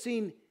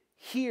focusing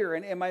here,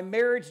 and my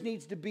marriage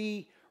needs to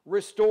be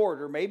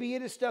restored. Or maybe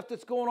it is stuff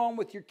that's going on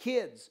with your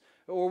kids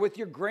or with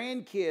your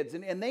grandkids,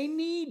 and they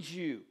need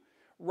you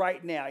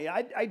right now.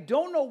 I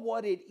don't know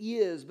what it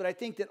is, but I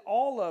think that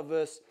all of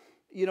us,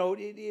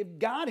 if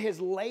God has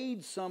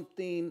laid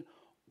something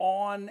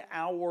on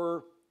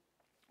our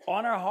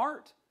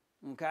heart,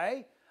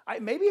 okay?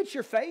 Maybe it's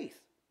your faith.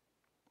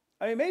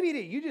 Maybe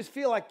you just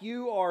feel like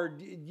you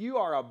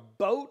are a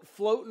boat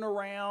floating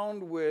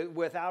around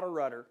without a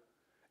rudder.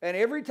 And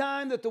every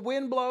time that the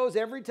wind blows,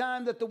 every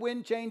time that the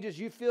wind changes,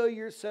 you feel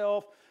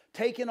yourself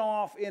taking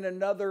off in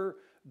another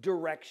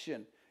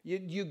direction.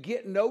 You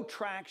get no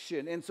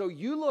traction. And so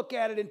you look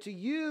at it, and to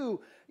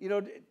you,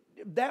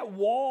 that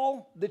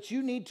wall that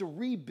you need to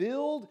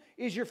rebuild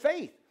is your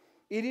faith.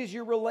 It is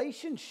your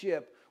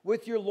relationship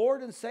with your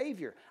Lord and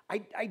Savior.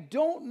 I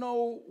don't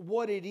know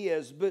what it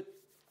is, but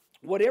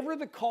whatever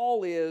the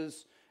call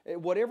is,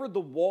 whatever the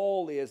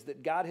wall is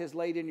that God has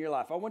laid in your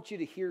life, I want you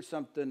to hear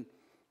something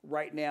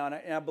right now,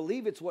 and I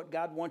believe it's what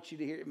God wants you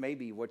to hear. It may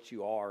be what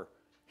you are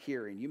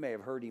hearing. You may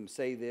have heard him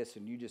say this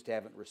and you just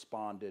haven't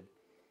responded.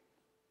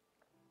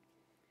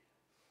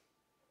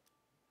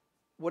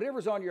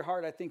 Whatever's on your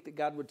heart, I think that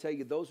God would tell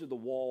you those are the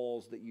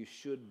walls that you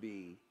should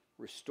be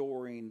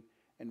restoring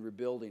and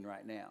rebuilding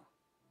right now.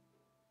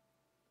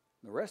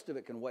 The rest of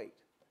it can wait.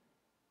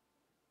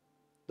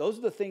 Those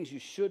are the things you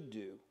should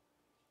do,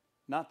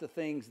 not the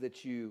things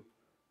that you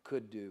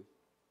could do.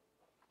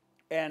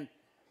 And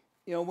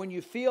when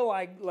you feel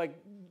like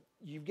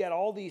you've got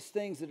all these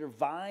things that are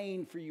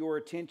vying for your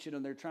attention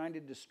and they're trying to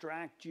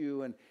distract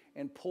you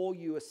and pull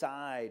you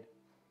aside,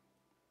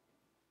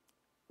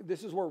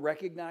 this is where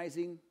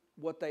recognizing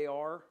what they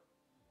are,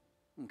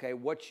 okay,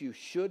 what you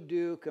should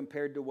do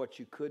compared to what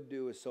you could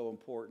do is so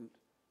important.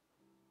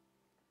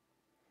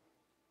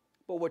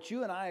 But what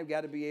you and I have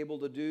got to be able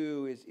to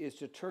do is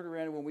to turn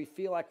around when we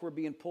feel like we're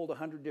being pulled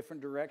 100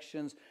 different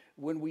directions,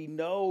 when we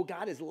know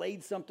God has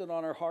laid something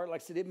on our heart.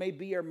 Like I said, it may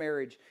be our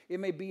marriage,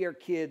 it may be our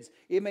kids,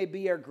 it may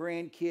be our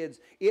grandkids,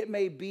 it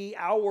may be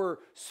our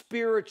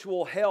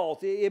spiritual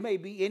health, it may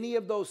be any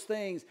of those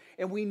things.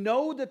 And we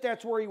know that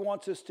that's where He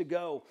wants us to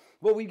go.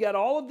 But we've got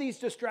all of these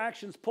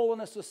distractions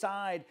pulling us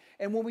aside.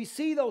 And when we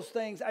see those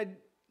things, I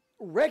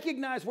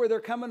recognize where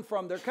they're coming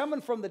from. They're coming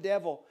from the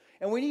devil.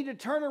 And we need to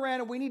turn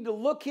around and we need to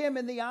look him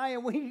in the eye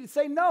and we need to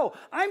say, no,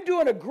 I'm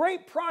doing a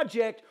great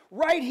project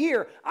right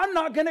here. I'm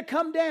not going to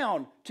come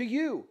down to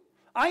you.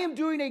 I am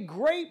doing a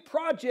great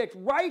project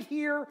right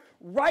here,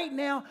 right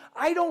now.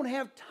 I don't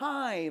have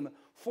time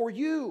for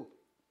you.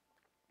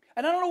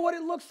 And I don't know what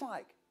it looks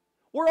like.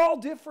 We're all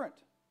different.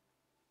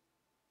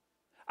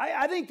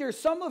 I think there's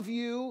some of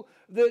you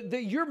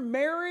that your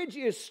marriage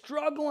is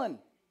struggling.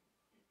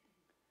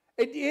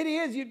 It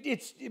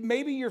is.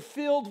 Maybe you're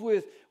filled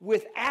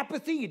with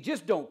apathy. You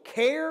just don't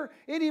care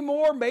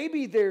anymore.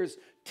 Maybe there's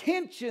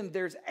tension,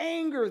 there's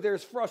anger,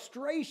 there's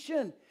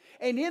frustration.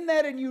 And in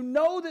that, and you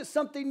know that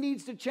something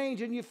needs to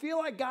change, and you feel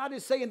like God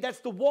is saying, that's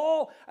the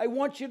wall I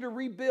want you to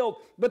rebuild.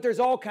 But there's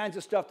all kinds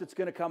of stuff that's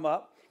going to come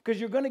up, because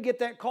you're going to get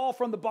that call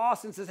from the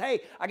boss and says, hey,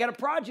 I got a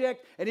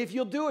project, and if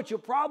you'll do it, you'll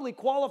probably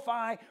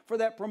qualify for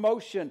that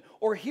promotion.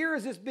 Or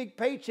here's this big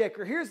paycheck,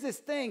 or here's this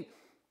thing.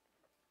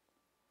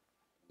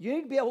 You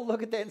need to be able to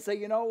look at that and say,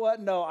 you know what?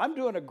 No, I'm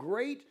doing a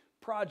great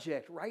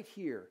project right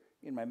here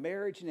in my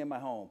marriage and in my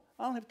home.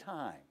 I don't have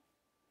time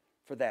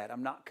for that.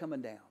 I'm not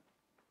coming down.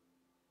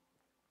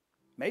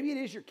 Maybe it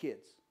is your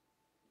kids.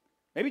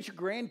 Maybe it's your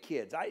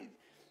grandkids.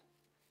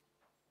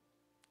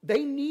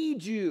 They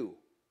need you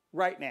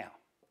right now.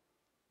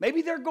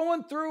 Maybe they're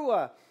going through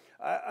a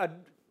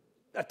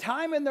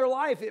time in their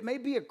life. It may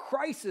be a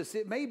crisis.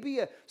 It may be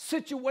a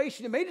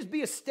situation. It may just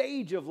be a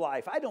stage of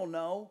life. I don't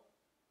know.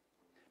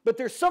 But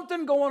there's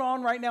something going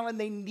on right now, and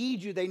they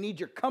need you. They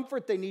need your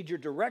comfort. They need your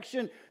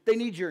direction. They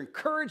need your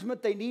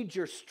encouragement. They need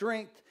your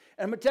strength.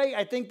 And I'm going to tell you,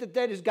 I think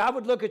that is God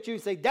would look at you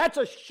and say, that's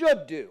a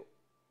should do.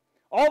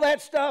 All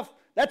that stuff,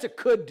 that's a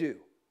could do.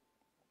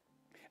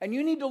 And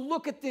you need to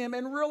look at them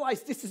and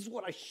realize this is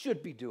what I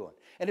should be doing.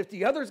 And if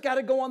the other's got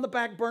to go on the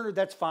back burner,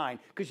 that's fine.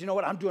 Because you know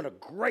what? I'm doing a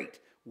great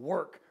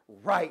work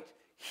right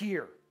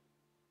here.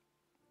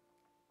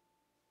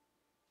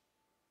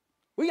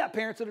 We got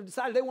parents that have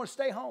decided they want to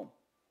stay home.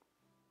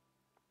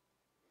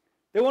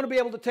 They want to be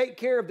able to take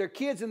care of their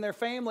kids and their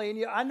family.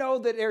 And I know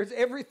that there's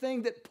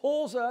everything that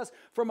pulls us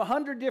from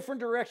 100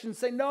 different directions.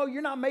 Say, no,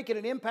 you're not making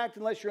an impact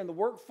unless you're in the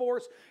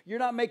workforce. You're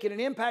not making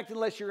an impact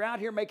unless you're out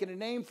here making a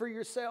name for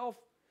yourself.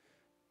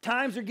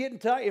 Times are getting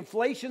tough.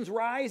 Inflation's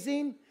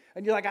rising.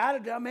 And you're like,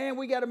 man,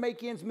 we got to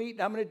make ends meet.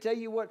 And I'm going to tell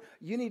you what,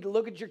 you need to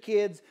look at your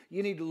kids.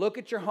 You need to look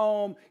at your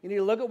home. You need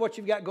to look at what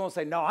you've got going and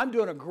say, no, I'm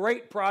doing a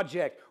great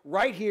project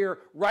right here,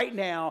 right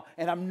now,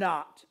 and I'm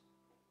not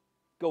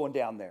going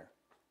down there.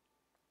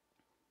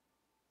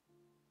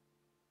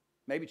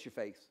 Maybe it's your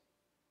faith.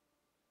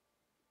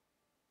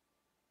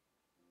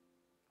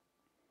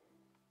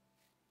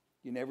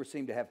 You never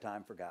seem to have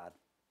time for God.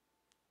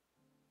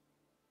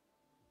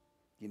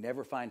 You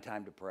never find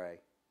time to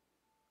pray.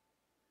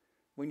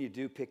 When you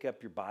do pick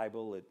up your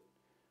Bible, it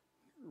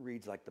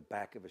reads like the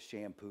back of a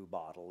shampoo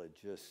bottle.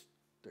 There's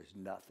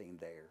nothing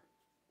there.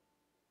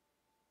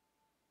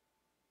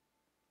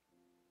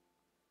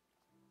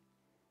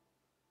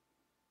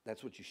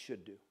 That's what you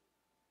should do.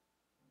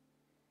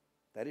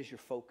 That is your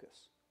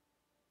focus.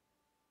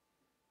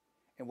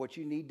 And what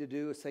you need to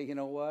do is say, you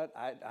know what,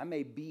 I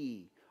may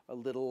be a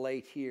little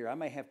late here. I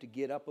may have to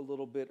get up a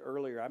little bit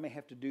earlier. I may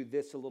have to do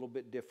this a little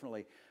bit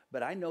differently.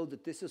 But I know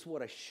that this is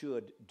what I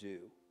should do.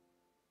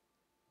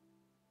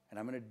 And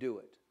I'm going to do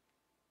it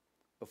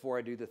before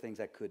I do the things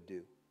I could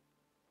do.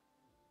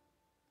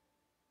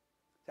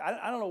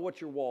 I don't know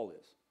what your wall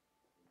is.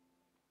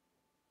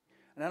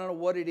 And I don't know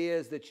what it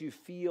is that you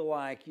feel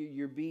like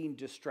you're being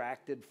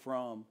distracted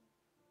from.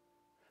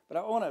 But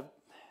I want to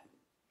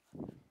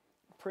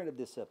printed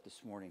this up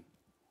this morning.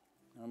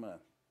 We're going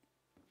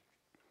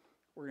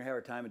to have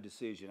our time of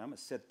decision. I'm going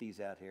to set these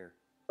out here.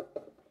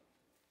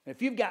 And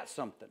if you've got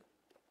something,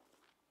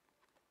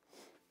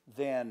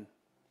 then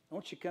I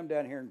want you to come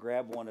down here and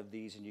grab one of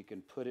these, and you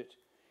can put it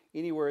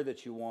anywhere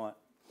that you want.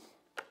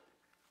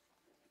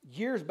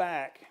 Years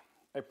back,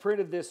 I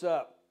printed this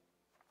up,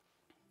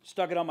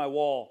 stuck it on my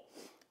wall.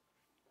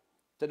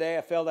 Today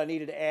I felt I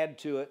needed to add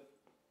to it.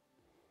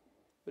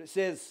 But it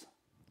says,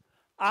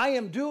 I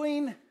am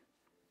doing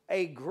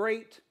a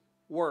great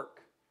work.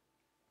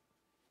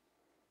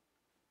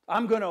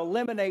 I'm going to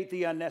eliminate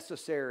the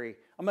unnecessary.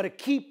 I'm going to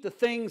keep the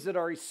things that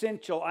are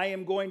essential. I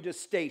am going to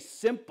stay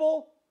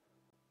simple,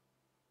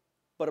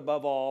 but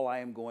above all,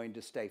 I am going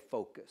to stay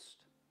focused.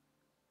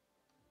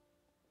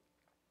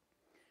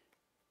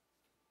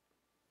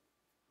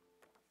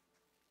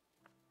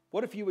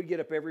 What if you would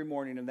get up every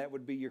morning and that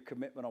would be your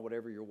commitment on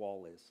whatever your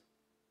wall is?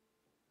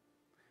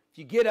 If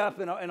you get up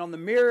and on the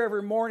mirror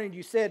every morning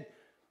you said,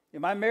 in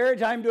my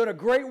marriage, I'm doing a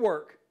great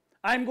work.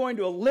 I'm going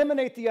to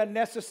eliminate the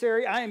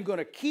unnecessary. I am going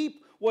to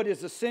keep what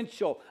is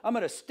essential. I'm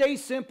going to stay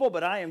simple,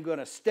 but I am going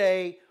to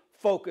stay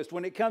focused.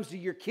 When it comes to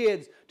your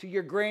kids, to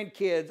your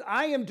grandkids,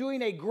 I am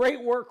doing a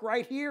great work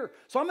right here.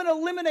 So I'm going to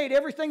eliminate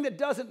everything that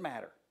doesn't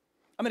matter.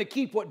 I'm going to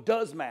keep what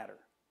does matter.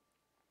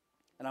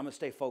 And I'm going to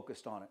stay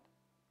focused on it.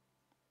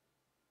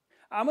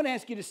 I'm going to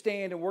ask you to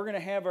stand, and we're going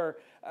to have our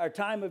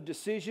time of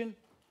decision.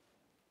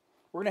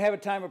 We're going to have a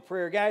time of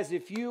prayer. Guys,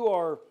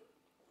 we're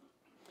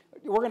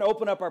going to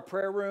open up our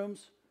prayer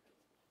rooms.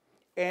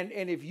 And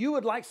if you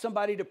would like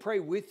somebody to pray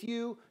with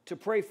you, to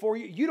pray for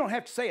you, you don't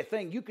have to say a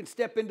thing. You can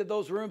step into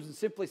those rooms and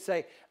simply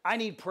say, I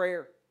need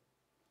prayer.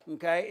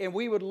 Okay? And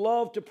we would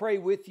love to pray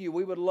with you.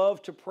 We would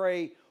love to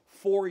pray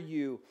for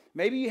you.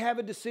 Maybe you have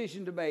a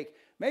decision to make.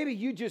 Maybe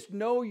you just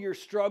know you're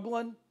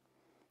struggling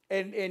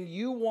and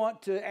you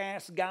want to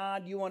ask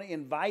God, you want to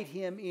invite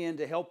Him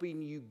into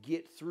helping you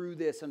get through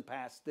this and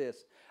past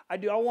this. I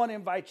want to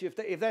invite you,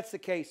 if that's the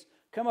case,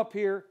 come up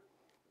here,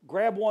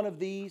 grab one of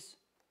these,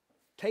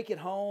 take it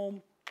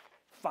home,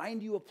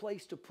 find you a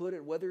place to put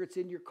it, whether it's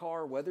in your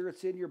car, whether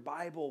it's in your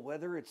Bible,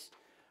 whether it's,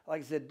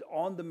 like I said,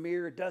 on the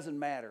mirror, it doesn't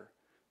matter.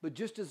 But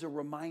just as a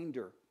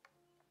reminder,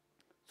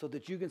 so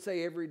that you can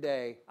say every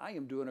day, I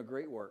am doing a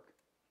great work.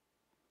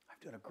 I'm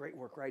doing a great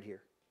work right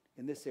here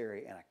in this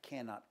area, and I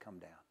cannot come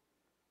down.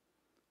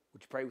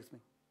 Would you pray with me?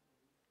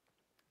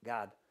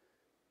 God,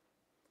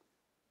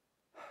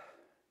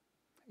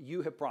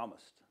 you have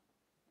promised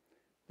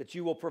that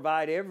you will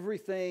provide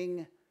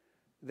everything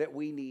that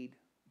we need.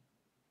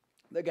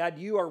 That God,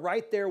 you are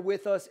right there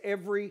with us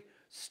every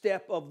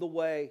step of the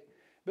way.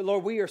 But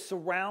Lord, we are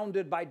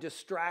surrounded by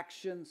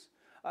distractions.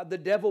 The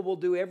devil will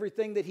do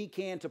everything that he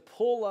can to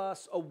pull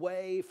us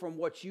away from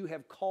what you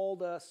have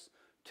called us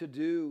to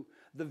do,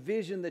 the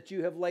vision that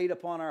you have laid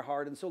upon our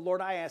heart. And so,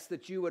 Lord, I ask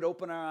that you would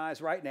open our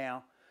eyes right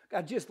now.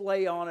 God, just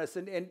lay on us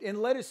and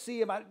let us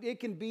see Him. It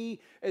can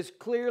be as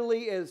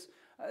clearly as,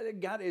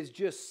 God, is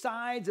just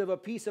sides of a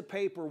piece of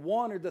paper.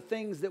 One are the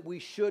things that we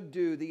should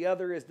do. The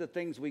other is the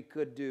things we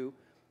could do.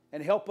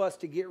 And help us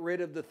to get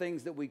rid of the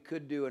things that we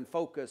could do and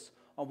focus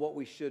on what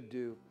we should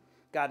do.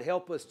 God,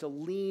 help us to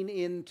lean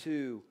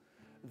into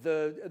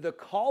the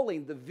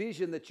calling, the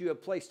vision that you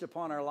have placed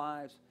upon our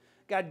lives.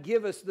 God,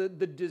 give us the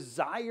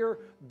desire,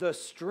 the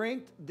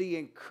strength, the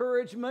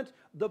encouragement,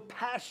 the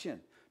passion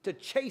to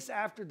chase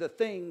after the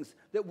things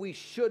that we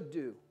should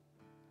do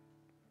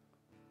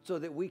so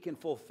that we can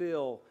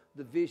fulfill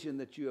the vision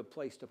that you have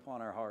placed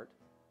upon our heart.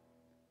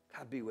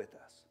 God, be with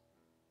us.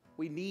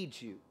 We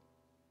need you.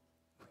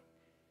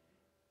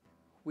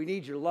 We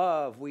need your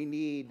love. We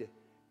need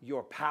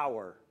your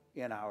power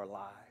in our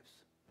lives.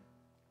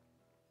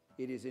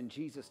 It is in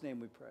Jesus'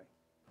 name we pray.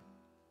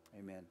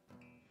 Amen.